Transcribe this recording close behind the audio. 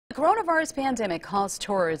The coronavirus pandemic caused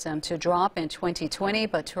tourism to drop in 2020,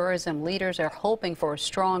 but tourism leaders are hoping for a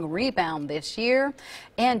strong rebound this year.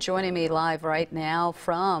 And joining me live right now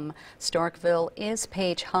from Starkville is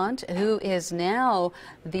Paige Hunt, who is now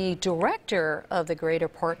the director of the Greater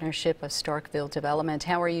Partnership of Starkville Development.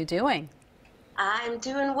 How are you doing? I'm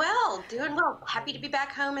doing well, Happy to be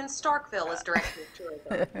back home in Starkville as Director of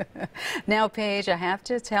Tourism. Now, Paige, I have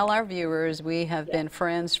to tell our viewers we have been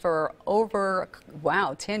friends for over,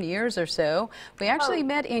 10 years or so. We actually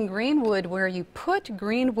met in Greenwood, where you put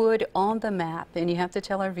Greenwood on the map, and you have to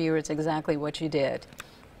tell our viewers exactly what you did.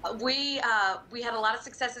 We had a lot of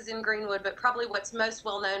successes in Greenwood, but probably what's most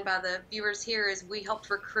well known by the viewers here is we helped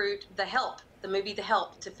recruit the movie The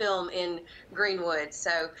Help, to film in Greenwood.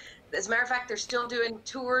 So, as a matter of fact, they're still doing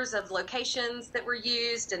tours of locations that were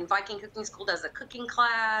used, and Viking Cooking School does a cooking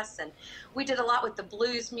class, and we did a lot with the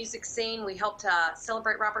blues music scene. We helped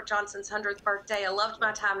celebrate Robert Johnson's 100th birthday. I loved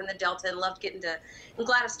my time in the Delta and loved getting to, I'm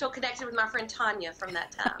glad I'm still connected with my friend Tanya from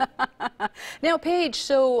that time. Now, Paige,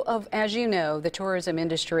 as you know, the tourism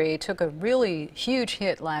industry took a really huge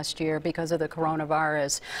hit last year because of the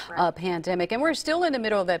coronavirus pandemic, and we're still in the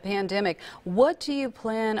middle of that pandemic. What do you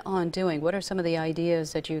plan on doing? What are some of the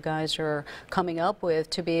ideas that you guys are coming up with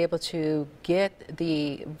to be able to get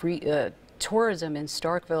the tourism in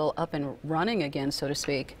Starkville up and running again, so to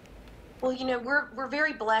speak? Well, you know, we're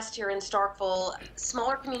very blessed here in Starkville.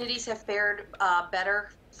 Smaller communities have fared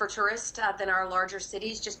better for tourists than our larger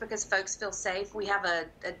cities, just because folks feel safe. We have a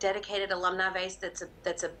dedicated alumni base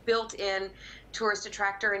that's a built-in tourist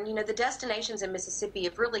attractor, and you know, the destinations in Mississippi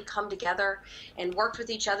have really come together and worked with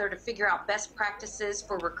each other to figure out best practices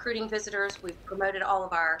for recruiting visitors. We've promoted all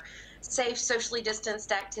of our safe, socially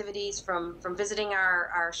distanced activities, from visiting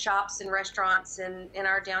our shops and restaurants in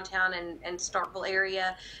our downtown and Starkville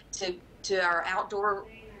area to our outdoor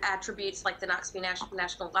attributes like the Knoxville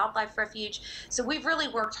National Wildlife Refuge. So we've really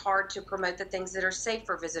worked hard to promote the things that are safe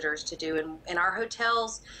for visitors to do, and our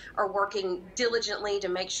hotels are working diligently to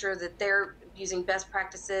make sure that they're using best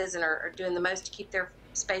practices and are doing the most to keep their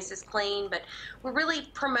spaces clean. But we're really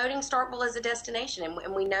promoting Starkville as a destination,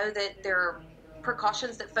 and we know that there are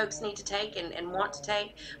precautions that folks need to take and want to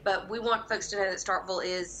take, but we want folks to know that Starkville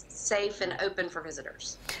is safe and open for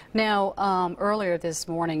visitors. Now, earlier this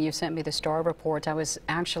morning you sent me the Star Report. I was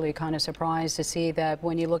actually kind of surprised to see that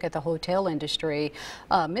when you look at the hotel industry,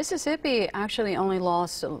 Mississippi actually only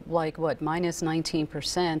lost minus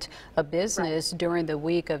 19% of business during the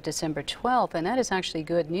week of December 12th, and that is actually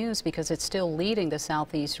good news because it's still leading the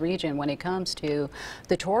Southeast region when it comes to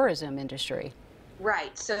the tourism industry.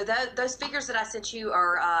 Right. So those figures that I sent you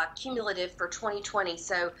are cumulative for 2020.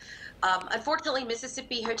 So unfortunately,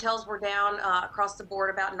 Mississippi hotels were down across the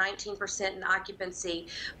board about 19% in occupancy.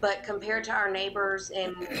 But compared to our neighbors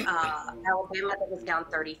in Alabama, that was down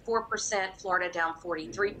 34%, Florida down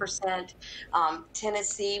 43%,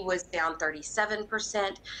 Tennessee was down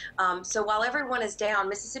 37%. So while everyone is down,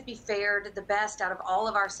 Mississippi fared the best out of all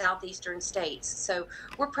of our southeastern states. So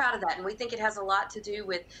we're proud of that, and we think it has a lot to do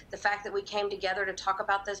with the fact that we came together to talk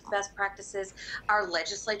about those best practices. Our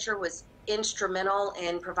legislature was instrumental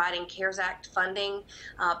in providing CARES Act funding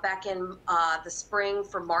back in the spring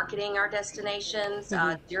for marketing our destinations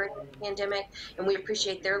during the pandemic, and we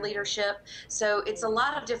appreciate their leadership. So it's a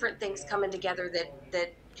lot of different things coming together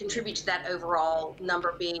that contribute to that overall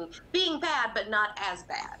number being bad, but not as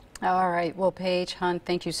bad. All right. Well, Paige Hunt,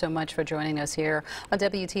 thank you so much for joining us here on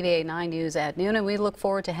WTVA 9 News at noon, and we look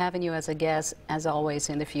forward to having you as a guest, as always,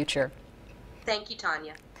 in the future. Thank you,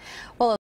 Tanya. Well,